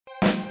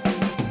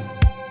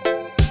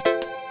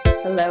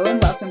Hello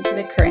and welcome to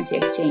the Currency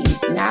Exchange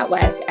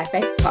NatWest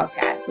FX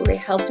podcast, where we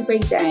help to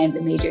break down the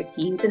major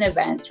themes and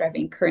events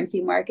driving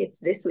currency markets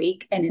this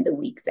week and in the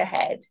weeks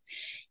ahead.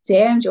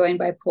 Today, I'm joined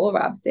by Paul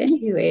Robson,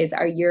 who is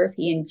our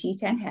European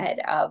G10 Head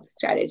of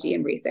Strategy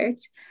and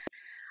Research.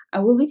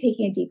 And we'll be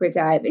taking a deeper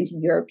dive into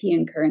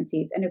European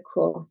currencies and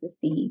across the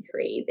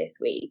CE3 this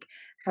week.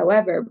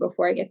 However,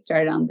 before I get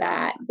started on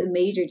that, the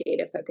major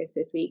data focus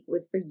this week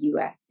was for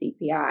US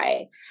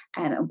CPI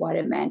and what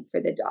it meant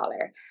for the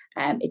dollar.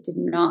 It did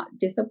not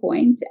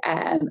disappoint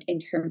in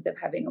terms of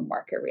having a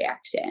market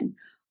reaction.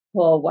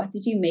 Paul, what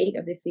did you make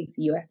of this week's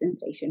US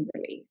inflation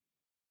release?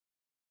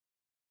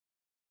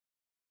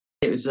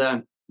 It was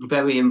a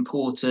very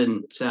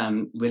important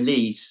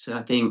release.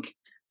 I think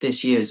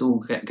this year is all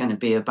going to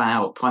be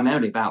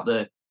primarily about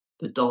the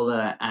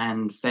dollar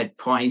and Fed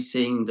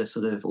pricing, the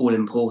sort of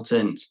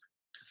all-important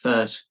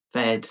first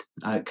Fed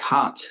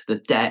cut, the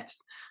depth,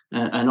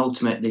 and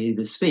ultimately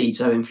the speed.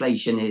 So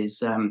inflation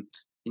is,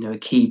 a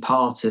key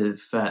part of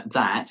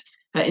that.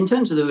 In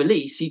terms of the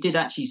release, you did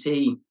actually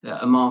see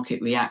a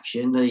market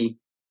reaction. The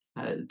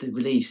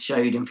release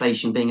showed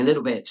inflation being a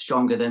little bit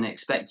stronger than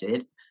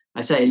expected.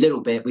 I say a little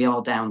bit. We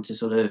are down to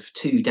sort of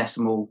 2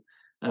 decimal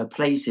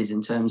places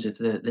in terms of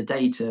the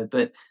data,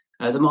 but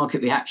the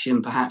market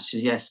reaction perhaps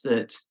suggests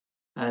that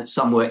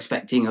some were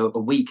expecting a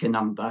weaker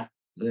number,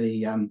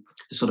 the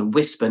sort of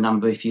whisper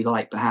number, if you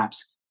like,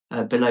 perhaps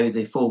below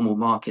the formal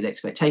market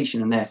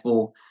expectation, and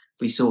therefore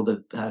we saw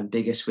the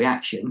biggest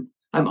reaction.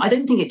 I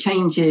don't think it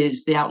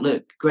changes the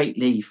outlook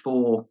greatly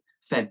for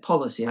Fed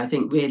policy. I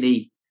think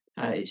really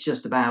it's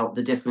just about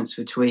the difference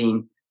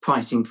between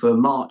pricing for a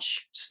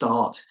March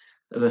start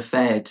of a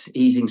Fed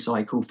easing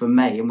cycle from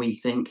May, and we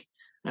think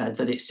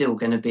that it's still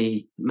going to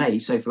be May.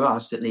 So for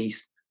us, at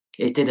least,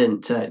 it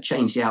didn't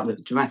change the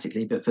outlook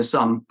dramatically, but for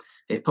some,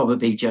 it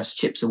probably just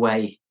chips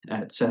away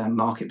at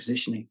market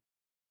positioning.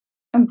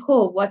 And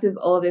Paul, what does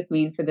all this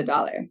mean for the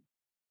dollar?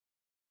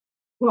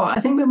 Well,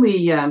 I think when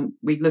we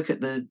look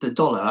at the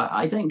dollar,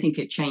 I don't think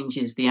it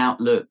changes the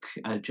outlook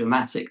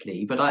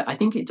dramatically, but I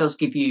think it does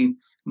give you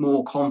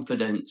more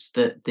confidence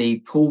that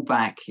the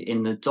pullback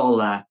in the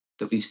dollar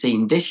that we've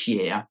seen this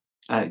year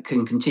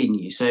can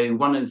continue. So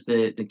one of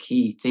the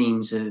key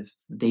themes of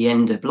the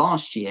end of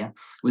last year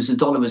was the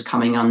dollar was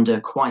coming under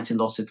quite a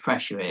lot of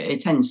pressure.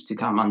 It tends to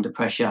come under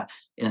pressure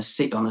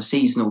on a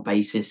seasonal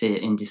basis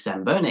in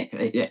December, and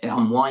it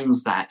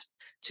unwinds that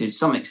to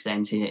some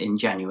extent in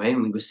January,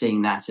 and we were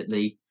seeing that at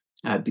the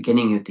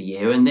beginning of the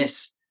year. And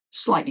this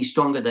slightly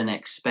stronger than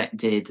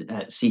expected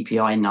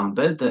CPI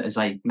number that, as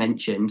I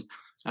mentioned,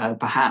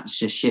 perhaps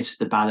just shifts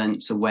the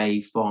balance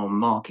away from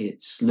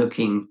markets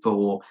looking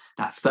for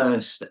that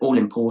first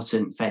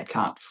all-important Fed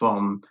cut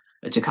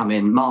to come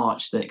in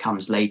March that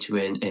comes later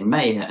in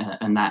May,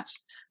 and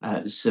that's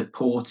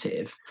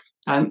supportive.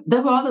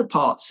 There were other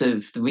parts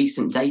of the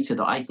recent data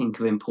that I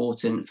think are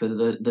important for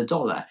the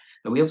dollar.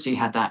 We obviously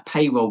had that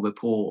payroll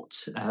report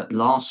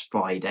last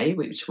Friday,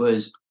 which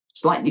was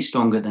slightly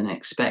stronger than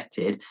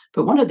expected.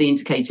 But one of the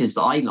indicators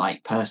that I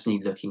like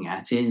personally looking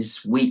at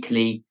is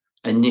weekly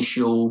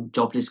initial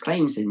jobless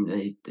claims in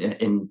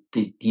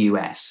the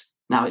US.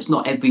 Now, it's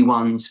not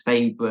everyone's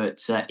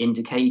favorite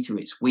indicator.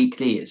 It's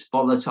weekly, it's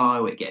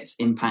volatile, it gets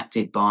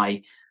impacted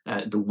by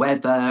the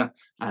weather,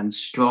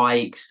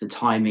 strikes, the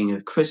timing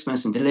of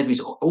Christmas and deliveries,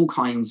 all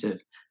kinds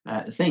of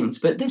things.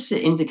 But this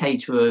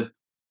indicator of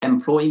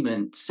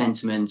employment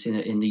sentiment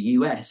in the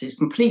US is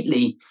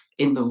completely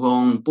in the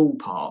wrong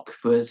ballpark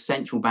for a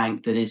central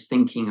bank that is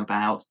thinking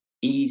about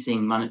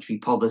easing monetary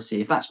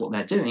policy, if that's what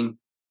they're doing,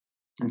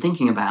 and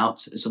thinking about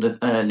sort of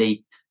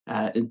early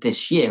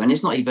this year. And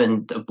it's not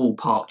even a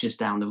ballpark just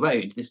down the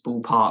road. This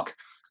ballpark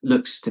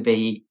looks to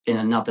be in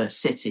another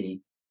city.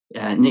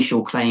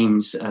 Initial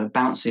claims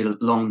bouncing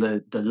along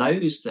the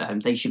lows.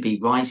 They should be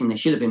rising. They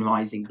should have been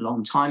rising a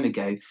long time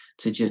ago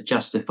to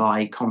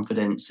justify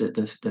confidence that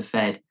the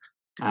Fed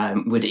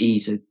would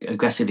ease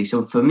aggressively.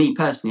 So for me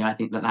personally, I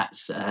think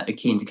that's a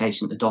key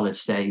indication that the dollar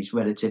stays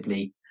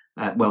relatively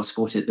well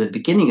supported at the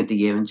beginning of the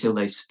year until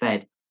those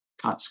Fed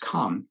cuts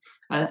come.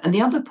 And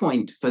the other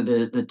point for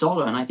the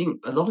dollar, and I think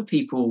a lot of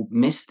people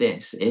miss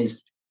this,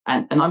 is,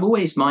 and I'm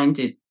always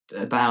minded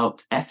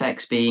about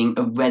FX being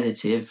a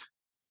relative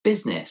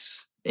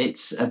business.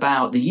 It's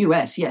about the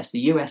US. Yes,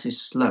 the US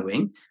is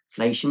slowing.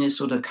 Inflation is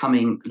sort of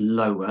coming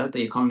lower.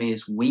 The economy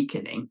is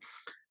weakening.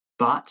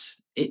 But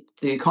the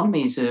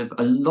economies of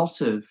a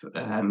lot of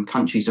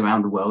countries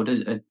around the world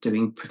are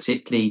doing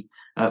particularly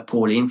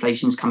poorly.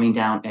 Inflation's coming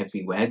down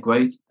everywhere.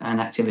 Growth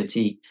and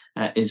activity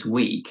is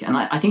weak. And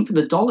I think for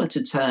the dollar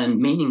to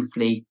turn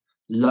meaningfully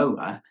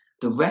lower,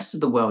 the rest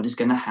of the world is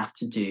going to have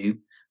to do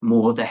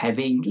more of the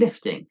heavy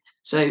lifting.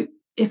 So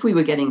if we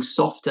were getting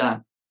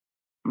softer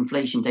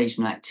inflation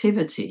data and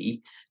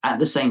activity at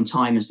the same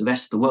time as the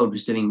rest of the world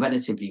was doing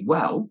relatively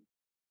well,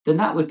 then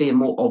that would be a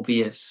more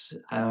obvious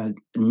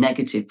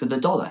negative for the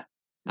dollar.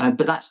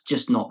 But that's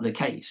just not the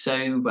case.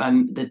 So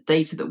the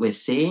data that we're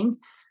seeing,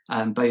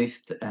 both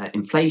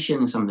inflation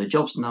and some of the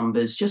jobs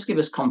numbers, just give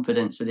us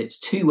confidence that it's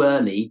too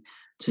early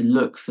to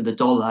look for the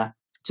dollar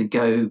to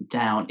go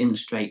down in a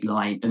straight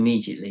line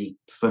immediately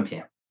from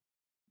here.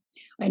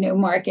 I know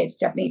markets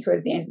definitely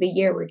towards the end of the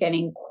year were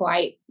getting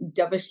quite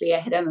dovishly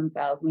ahead of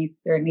themselves. We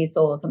certainly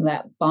saw some of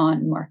that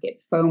bond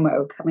market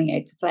FOMO coming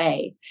out to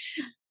play.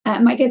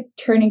 I guess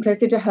turning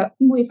closer to home,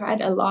 we've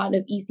had a lot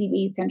of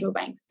ECB central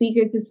bank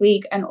speakers this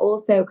week and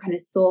also kind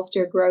of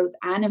softer growth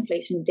and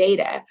inflation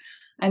data.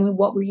 I mean,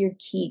 what were your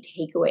key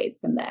takeaways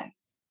from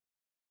this?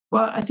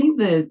 Well, I think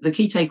the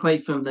key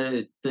takeaway from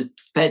the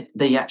Fed,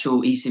 the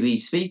actual ECB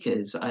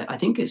speakers, I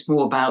think it's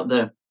more about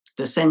the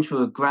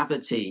centre of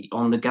gravity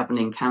on the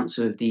governing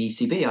council of the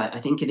ECB. I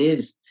think it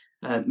is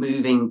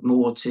moving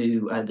more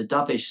to the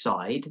dovish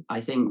side. I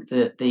think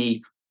that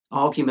the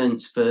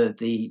arguments for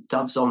the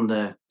doves on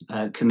the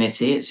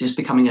committee, it's just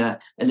becoming a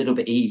little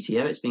bit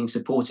easier. It's being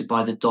supported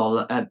by the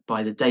dollar,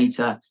 by the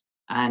data,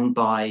 and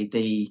by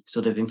the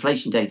sort of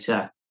inflation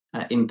data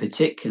in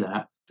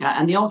particular.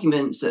 And the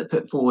arguments that are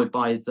put forward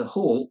by the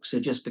hawks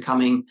are just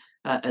becoming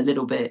a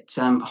little bit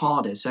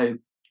harder. So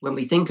when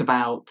we think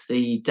about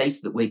the data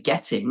that we're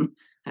getting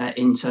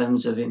in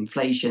terms of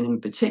inflation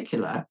in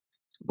particular,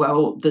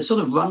 well, the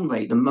sort of run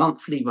rate, the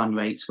monthly run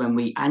rates, when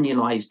we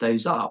annualize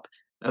those up,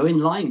 are in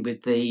line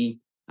with the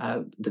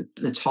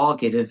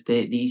target of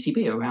the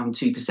ECB, around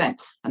 2%.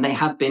 And they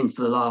have been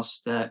for the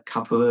last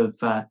couple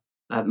of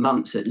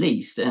months at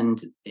least.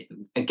 And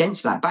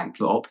against that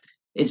backdrop,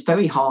 it's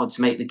very hard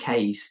to make the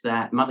case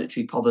that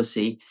monetary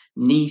policy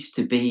needs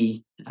to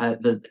be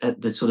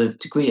the sort of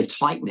degree of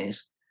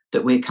tightness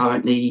that we're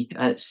currently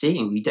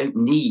seeing. We don't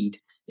need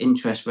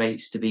interest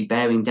rates to be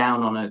bearing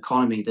down on an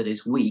economy that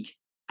is weak,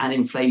 and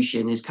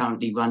inflation is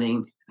currently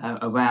running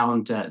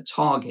around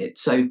target.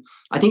 So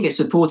I think it's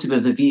supportive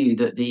of the view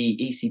that the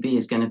ECB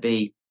is going to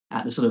be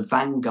at the sort of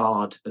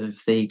vanguard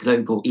of the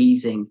global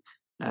easing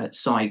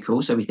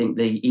cycle. So we think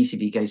the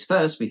ECB goes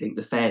first. We think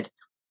the Fed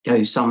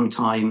goes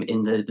sometime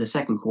in the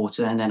second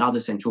quarter, and then other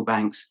central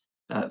banks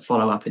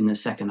follow up in the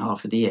second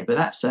half of the year. But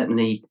that's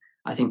certainly,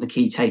 I think, the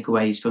key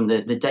takeaways from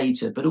the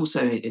data, but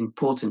also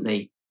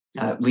importantly,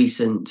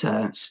 recent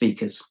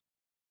speakers.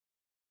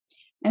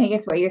 And I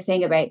guess what you're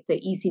saying about the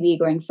ECB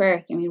going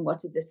first, I mean, what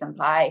does this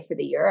imply for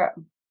the euro?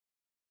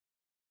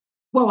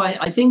 Well,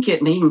 I think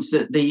it means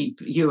that the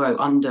euro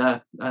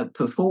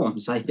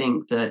underperforms. I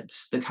think that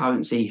the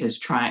currency has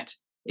tracked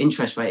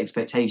interest rate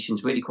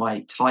expectations really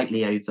quite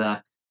tightly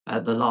over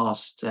the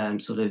last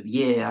sort of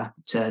year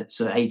to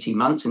sort of 18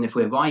 months. And if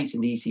we're right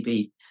and the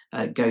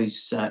ECB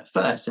goes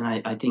first, and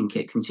I think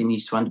it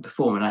continues to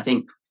underperform. And I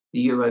think the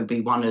euro will be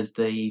one of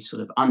the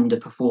sort of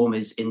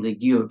underperformers in the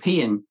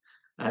European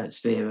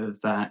sphere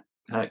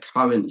of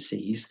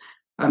currencies.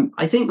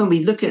 I think when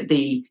we look at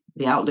the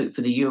outlook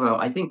for the euro,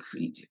 I think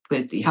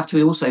we have to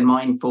be also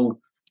mindful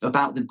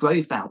about the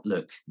growth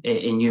outlook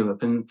in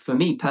Europe. And for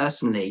me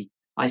personally,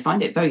 I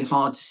find it very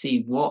hard to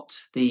see what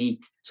the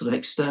sort of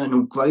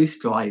external growth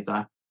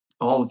driver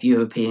of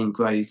European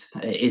growth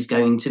is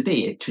going to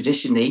be.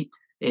 Traditionally,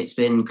 it's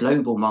been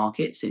global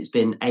markets, it's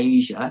been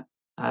Asia.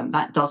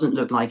 That doesn't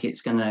look like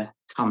it's going to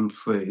come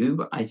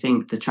through. I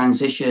think the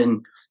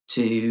transition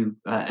to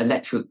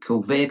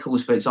electrical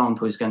vehicles, for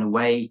example, is going to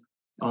weigh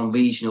on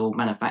regional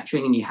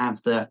manufacturing, and you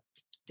have the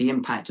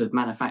impact of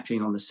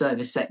manufacturing on the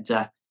service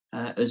sector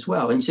as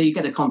well. And so you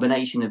get a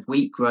combination of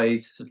weak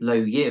growth, low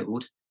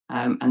yield,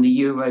 and the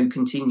euro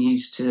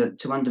continues to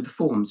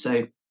underperform.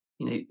 So,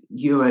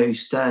 euro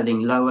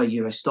sterling lower,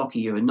 euro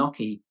stocky, euro NOK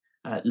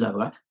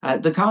lower.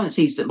 The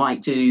currencies that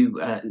might do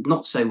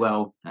not so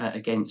well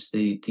against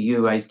the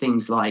euro,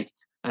 things like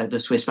the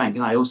Swiss franc.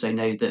 And I also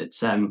know that,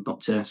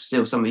 not to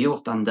steal some of your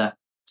thunder,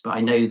 but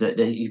I know that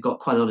you've got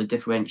quite a lot of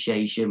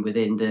differentiation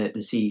within the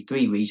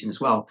C3 region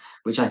as well,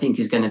 which I think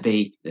is going to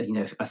be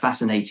a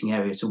fascinating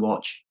area to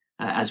watch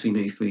as we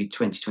move through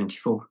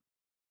 2024.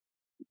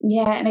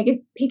 Yeah, and I guess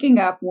picking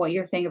up what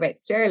you're saying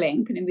about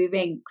sterling, kind of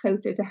moving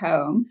closer to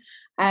home,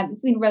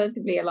 it's been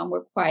relatively a lot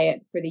more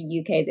quiet for the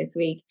UK this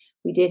week.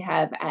 We did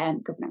have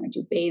Governor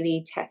Andrew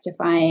Bailey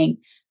testifying,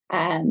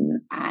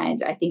 and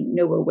I think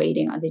we're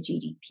waiting on the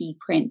GDP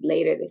print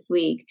later this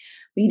week.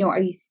 But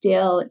are you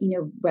still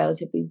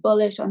relatively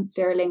bullish on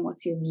sterling?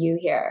 What's your view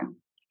here?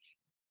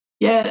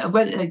 Yeah,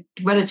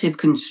 relative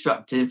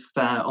constructive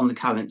on the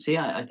currency.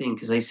 I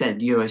think, as I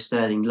said, euro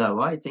sterling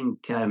lower. I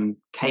think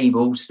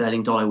cable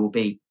sterling dollar will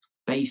be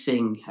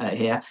basing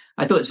here.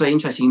 I thought it's very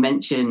interesting. You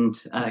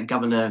mentioned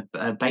Governor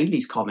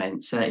Bailey's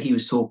comments. He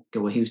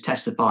was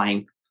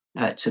testifying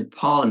to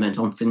Parliament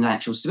on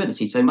financial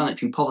stability. So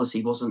monetary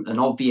policy wasn't an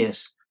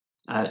obvious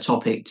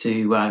topic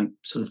to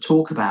sort of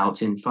talk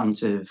about in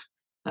front of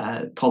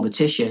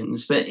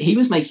politicians, but he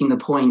was making the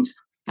point.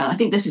 And I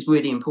think this is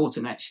really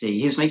important, actually.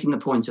 He was making the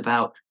point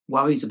about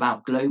worries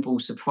about global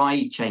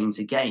supply chains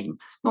again,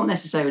 not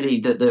necessarily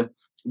that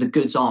the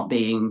goods aren't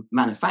being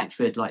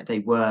manufactured like they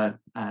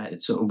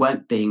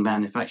weren't being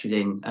manufactured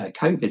in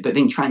COVID, but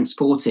being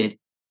transported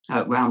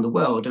around the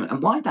world.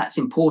 And why that's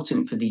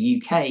important for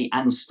the UK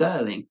and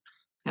sterling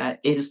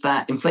is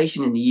that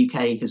inflation in the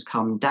UK has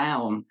come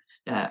down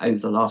over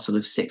the last sort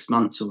of 6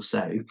 months or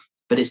so,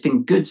 but it's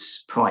been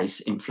goods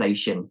price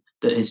inflation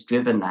that has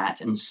driven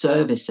that, and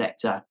service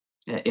sector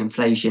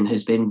inflation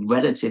has been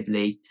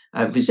relatively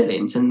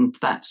resilient, and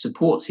that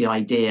supports the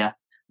idea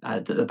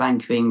that the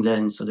Bank of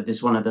England sort of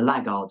is one of the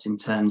laggards in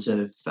terms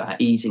of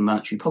easing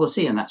monetary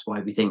policy, and that's why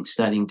we think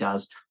sterling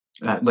does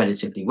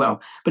relatively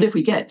well. But if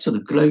we get sort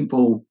of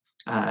global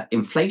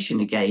inflation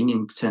again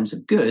in terms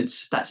of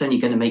goods, that's only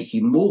going to make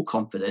you more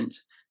confident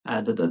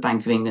that the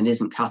Bank of England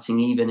isn't cutting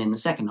even in the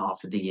second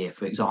half of the year,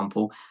 for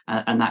example,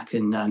 and that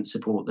can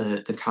support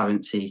the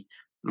currency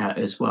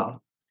as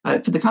well.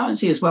 For the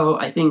currency as well,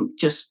 I think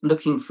just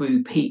looking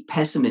through peak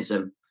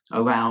pessimism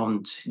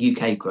around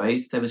UK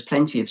growth, there was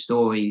plenty of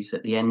stories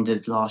at the end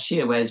of last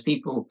year, whereas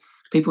people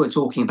were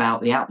talking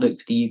about the outlook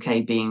for the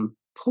UK being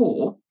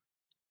poor,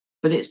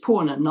 but it's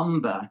poor in a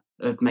number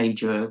of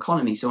major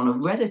economies. So on a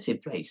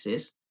relative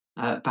basis,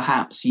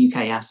 perhaps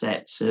UK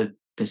assets are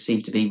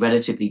perceived to be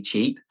relatively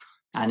cheap.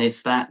 And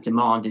if that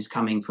demand is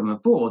coming from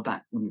abroad,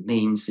 that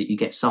means that you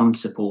get some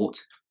support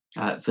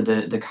for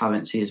the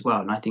currency as well.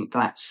 And I think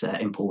that's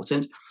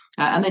important.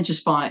 And then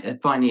just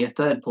finally, a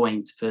third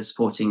point for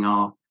supporting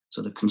our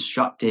sort of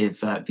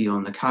constructive view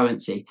on the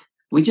currency.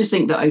 We just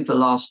think that over the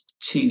last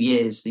 2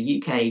 years,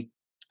 the UK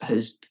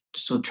has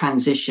sort of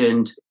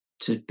transitioned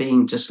to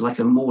being just like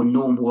a more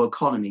normal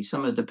economy.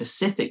 Some of the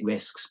Pacific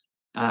risks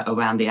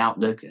around the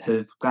outlook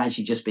have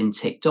gradually just been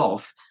ticked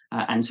off.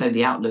 And so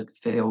the outlook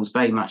feels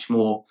very much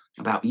more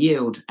about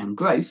yield and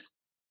growth.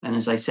 And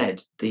as I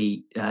said,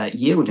 the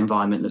yield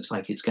environment looks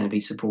like it's going to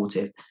be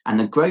supportive, and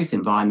the growth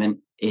environment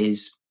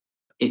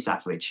it's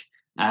average.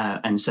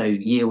 And so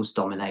yields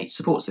dominate,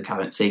 supports the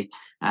currency.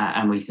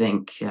 And we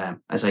think,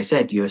 as I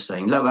said, euro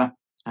staying lower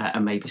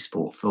and maybe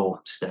support for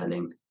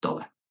sterling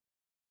dollar.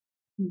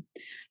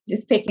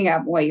 Just picking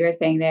up what you were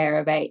saying there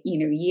about,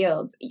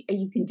 yields,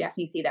 you can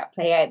definitely see that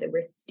play out, that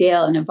we're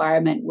still in an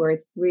environment where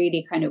it's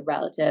really kind of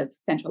relative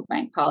central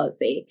bank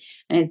policy.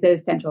 And it's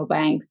those central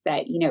banks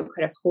that,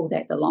 kind of hold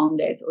out the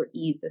longest or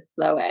ease the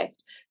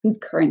slowest, whose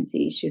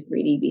currencies should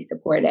really be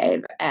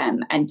supportive.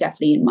 And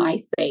definitely in my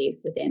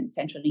space within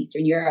Central and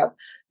Eastern Europe,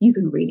 you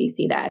can really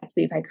see that. So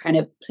we've had kind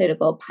of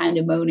political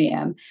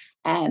pandemonium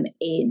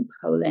in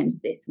Poland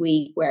this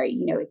week, where,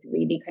 it's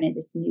really kind of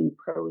this new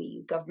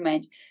pro-EU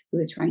government who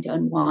is trying to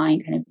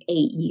unwind kind of 8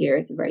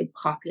 years of very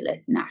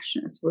populist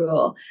nationalist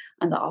rule,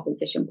 and the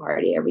opposition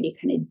party are really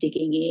kind of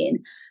digging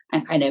in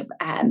and kind of,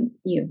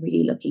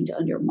 really looking to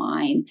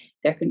undermine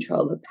their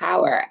control of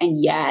power.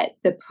 And yet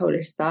the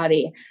Polish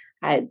zloty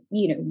has,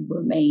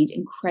 remained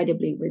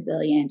incredibly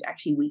resilient.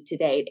 Actually, week to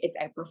date, it's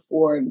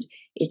outperformed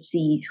its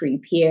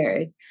C3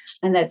 peers.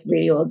 And that's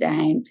really all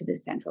down to the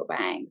central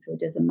bank. So it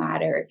doesn't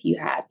matter if you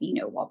have,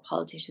 what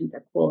politicians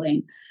are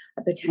calling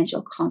a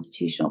potential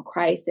constitutional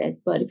crisis,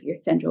 but if your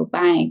central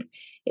bank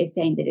is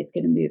saying that it's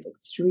going to move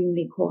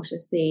extremely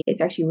cautiously,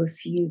 it's actually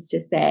refused to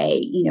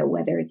say,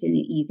 whether it's in an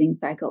easing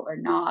cycle or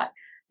not,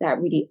 that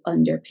really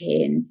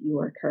underpins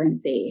your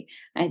currency.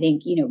 I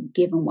think,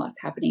 given what's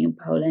happening in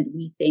Poland,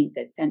 we think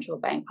that central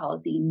bank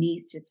policy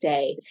needs to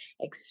stay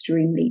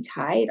extremely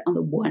tight. On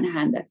the one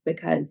hand, that's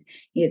because,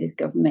 this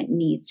government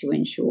needs to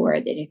ensure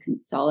that it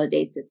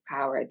consolidates its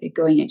power. They're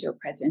going into a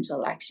presidential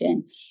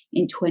election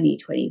in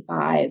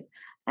 2025.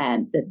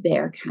 That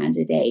their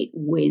candidate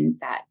wins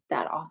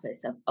that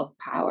office of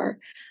power,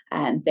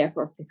 and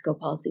therefore fiscal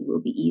policy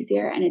will be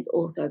easier. And it's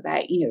also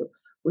about,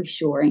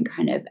 restoring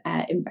kind of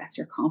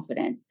investor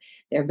confidence.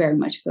 They're very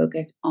much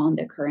focused on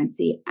the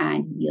currency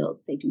and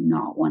yields. They do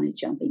not want to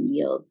jump in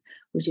yields,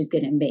 which is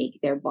going to make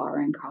their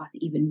borrowing costs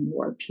even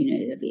more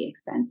punitively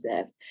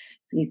expensive.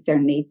 So we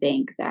certainly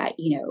think that,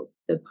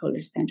 the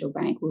Polish central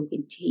bank will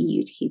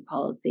continue to keep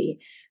policy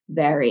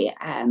very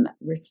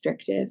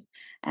restrictive,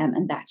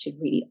 and that should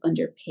really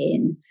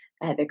underpin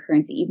the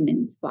currency, even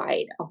in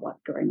spite of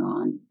what's going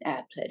on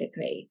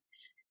politically.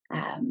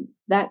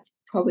 That's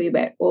probably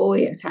about all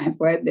we have time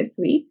for this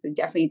week. We've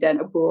definitely done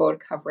a broad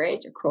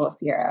coverage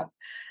across Europe.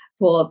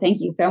 Paul, thank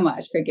you so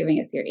much for giving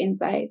us your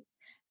insights.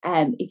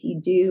 If you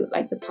do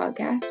like the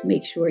podcast,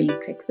 make sure you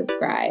click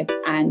subscribe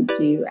and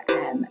do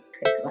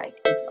click like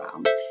as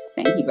well.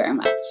 Thank you very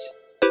much.